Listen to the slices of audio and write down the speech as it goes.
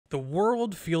The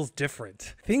world feels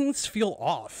different. Things feel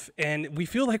off, and we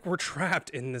feel like we're trapped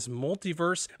in this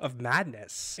multiverse of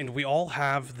madness. And we all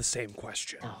have the same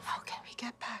question. How can we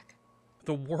get back?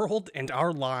 The world and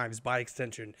our lives, by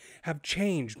extension, have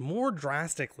changed more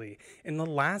drastically in the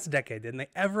last decade than they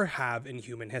ever have in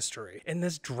human history. And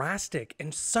this drastic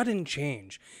and sudden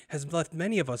change has left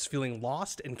many of us feeling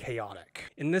lost and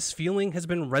chaotic. And this feeling has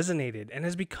been resonated and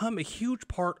has become a huge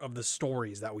part of the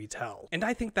stories that we tell. And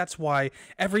I think that's why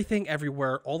Everything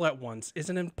Everywhere All at Once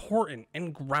is an important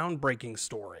and groundbreaking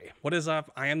story. What is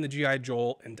up? I am the G.I.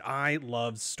 Joel, and I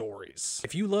love stories.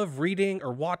 If you love reading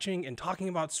or watching and talking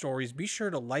about stories, be sure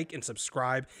to like and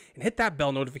subscribe and hit that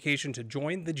bell notification to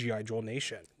join the G.I. Joel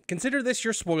Nation. Consider this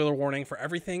your spoiler warning for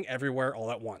Everything Everywhere All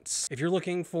at Once. If you're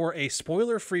looking for a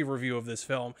spoiler-free review of this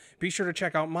film, be sure to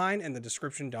check out mine in the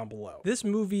description down below. This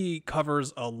movie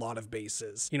covers a lot of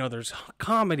bases. You know, there's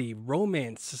comedy,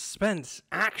 romance, suspense,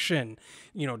 action,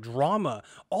 drama,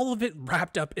 all of it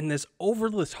wrapped up in this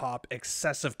over-the-top,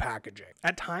 excessive packaging.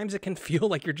 At times, it can feel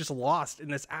like you're just lost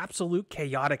in this absolute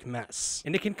chaotic mess.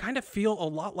 And it can kind of feel a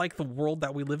lot like the world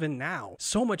that we live in now.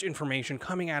 So much information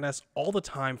coming at us all the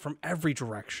time from every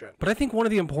direction. But I think one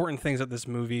of the important things of this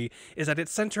movie is that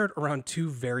it's centered around two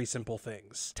very simple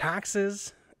things: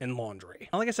 taxes and laundry.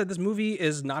 Now, like I said, this movie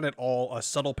is not at all a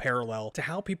subtle parallel to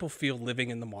how people feel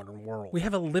living in the modern world. We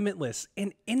have a limitless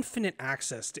and infinite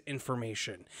access to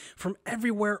information from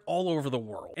everywhere all over the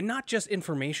world. And not just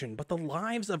information, but the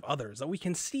lives of others that we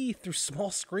can see through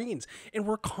small screens. And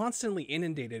we're constantly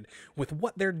inundated with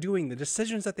what they're doing, the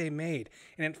decisions that they made.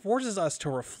 And it forces us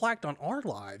to reflect on our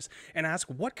lives and ask,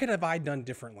 what could have I done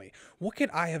differently? What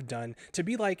could I have done to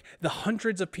be like the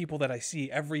hundreds of people that I see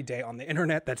every day on the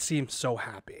internet that seem so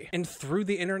happy? And through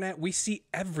the internet, we see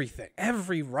everything,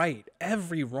 every right,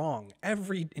 every wrong,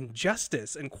 every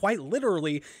injustice, and quite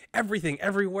literally everything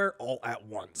everywhere all at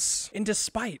once. And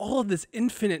despite all of this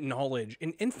infinite knowledge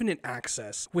and infinite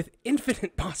access with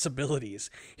infinite possibilities,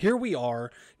 here we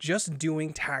are just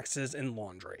doing taxes and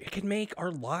laundry. It can make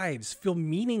our lives feel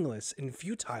meaningless and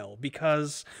futile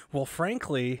because, well,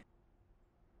 frankly,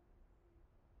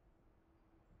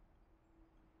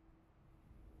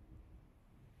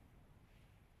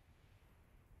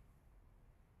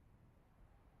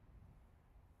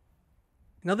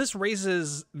 now, this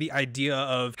raises the idea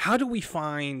of, how do we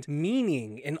find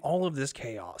meaning in all of this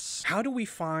chaos? How do we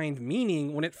find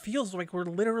meaning when it feels like we're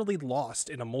literally lost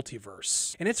in a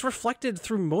multiverse? And it's reflected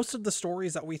through most of the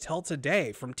stories that we tell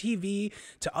today, from TV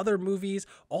to other movies,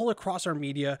 all across our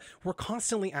media. We're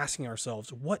constantly asking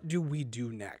ourselves, what do we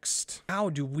do next?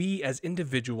 How do we as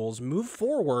individuals move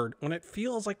forward when it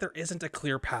feels like there isn't a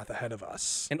clear path ahead of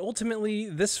us? And ultimately,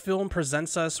 this film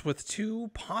presents us with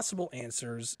two possible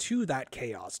answers to that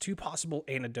chaos. Two possible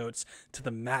antidotes to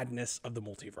the madness of the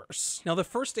multiverse. Now, the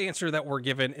first answer that we're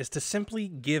given is to simply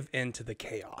give in to the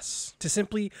chaos, to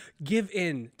simply give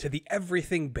in to the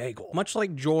everything bagel, much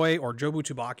like Joy or Jobu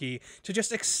Tubaki, to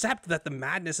just accept that the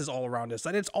madness is all around us,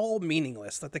 that it's all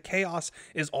meaningless, that the chaos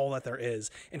is all that there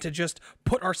is, and to just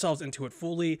put ourselves into it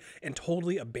fully and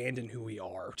totally abandon who we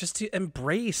are. Just to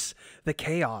embrace the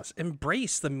chaos,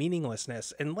 embrace the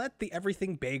meaninglessness, and let the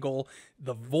everything bagel,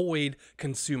 the void,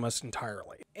 consume us entirely.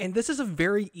 And this is a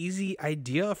very easy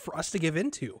idea for us to give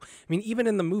into. I mean, even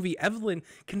in the movie, Evelyn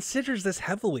considers this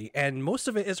heavily, and most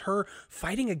of it is her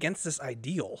fighting against this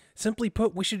ideal. Simply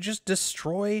put, we should just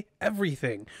destroy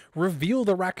everything. Reveal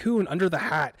the raccoon under the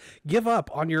hat. Give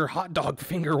up on your hot dog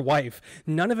finger wife.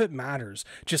 None of it matters.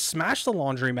 Just smash the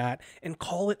laundromat and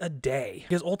call it a day.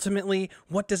 Because ultimately,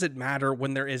 what does it matter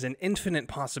when there is an infinite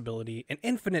possibility, an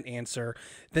infinite answer?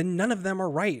 Then none of them are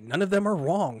right. None of them are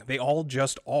wrong. They all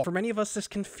just are. For many of us, this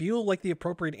can feel like the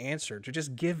appropriate answer, to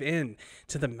just give in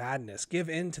to the madness, give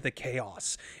in to the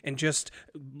chaos, and just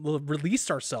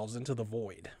release ourselves into the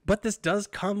void. But this does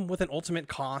come with an ultimate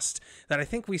cost that I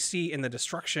think we see in the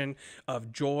destruction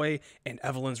of Joy and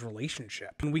Evelyn's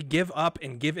relationship. When we give up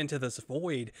and give into this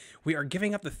void, we are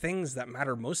giving up the things that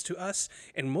matter most to us,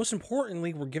 and most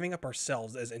importantly, we're giving up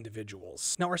ourselves as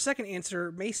individuals. Now, our second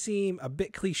answer may seem a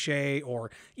bit cliche or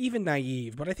even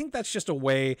naive, but I think that's just a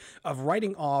way of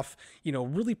writing off,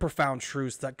 really profound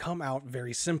truths that come out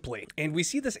very simply. And we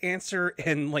see this answer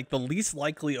in like the least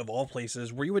likely of all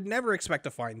places, where you would never expect to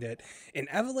find it, in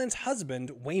Evelyn's husband,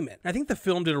 Waymond. I think the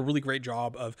film did a really great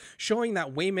job of showing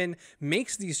that Waymond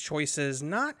makes these choices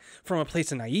not from a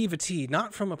place of naivety,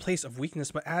 not from a place of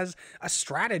weakness, but as a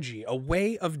strategy, a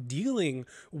way of dealing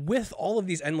with all of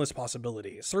these endless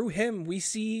possibilities. Through him, we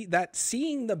see that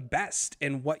seeing the best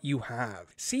in what you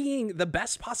have, seeing the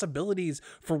best possibilities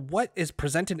for what is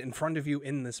presented in front front of you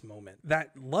in this moment.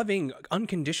 That loving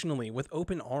unconditionally with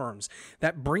open arms,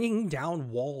 that bringing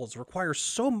down walls requires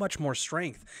so much more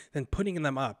strength than putting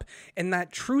them up. And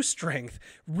that true strength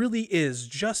really is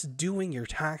just doing your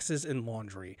taxes and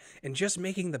laundry and just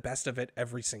making the best of it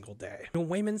every single day.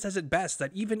 Wayman says it best,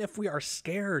 that even if we are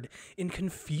scared and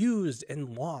confused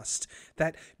and lost,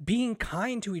 that being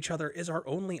kind to each other is our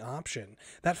only option,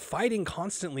 that fighting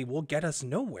constantly will get us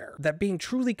nowhere, that being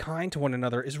truly kind to one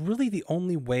another is really the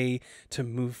only way to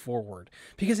move forward.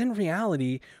 Because in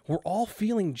reality, we're all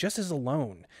feeling just as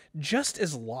alone, just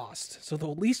as lost, so the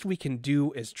least we can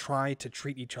do is try to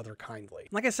treat each other kindly.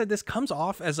 Like I said, this comes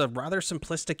off as a rather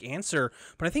simplistic answer,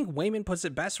 but I think Wayman puts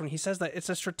it best when he says that it's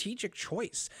a strategic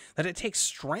choice, that it takes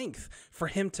strength for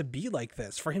him to be like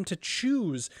this, for him to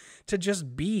choose to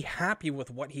just be happy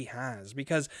with what he has.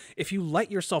 Because if you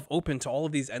let yourself open to all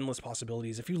of these endless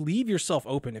possibilities, if you leave yourself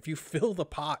open, if you fill the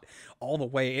pot all the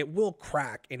way, it will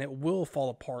crack and it will fall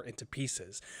apart into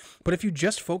pieces. But if you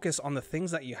just focus on the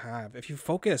things that you have, if you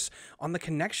focus on the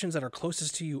connections that are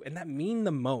closest to you and that mean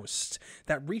the most,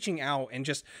 that reaching out and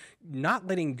just not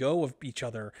letting go of each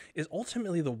other is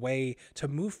ultimately the way to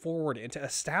move forward and to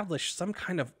establish some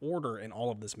kind of order in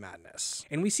all of this madness.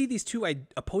 And we see these two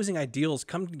opposing ideals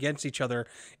come against each other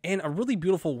in a really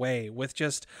beautiful way, with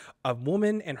just a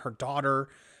woman and her daughter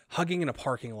hugging in a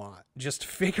parking lot, just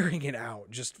figuring it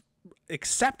out, just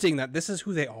accepting that this is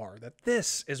who they are, that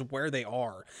this is where they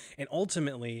are, and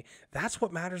ultimately that's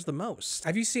what matters the most.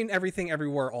 Have you seen Everything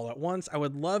Everywhere All at Once? I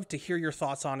would love to hear your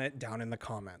thoughts on it down in the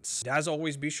comments. As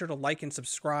always, be sure to like and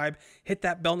subscribe, hit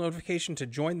that bell notification to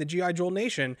join the G.I. Joel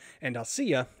Nation, and I'll see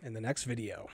ya in the next video.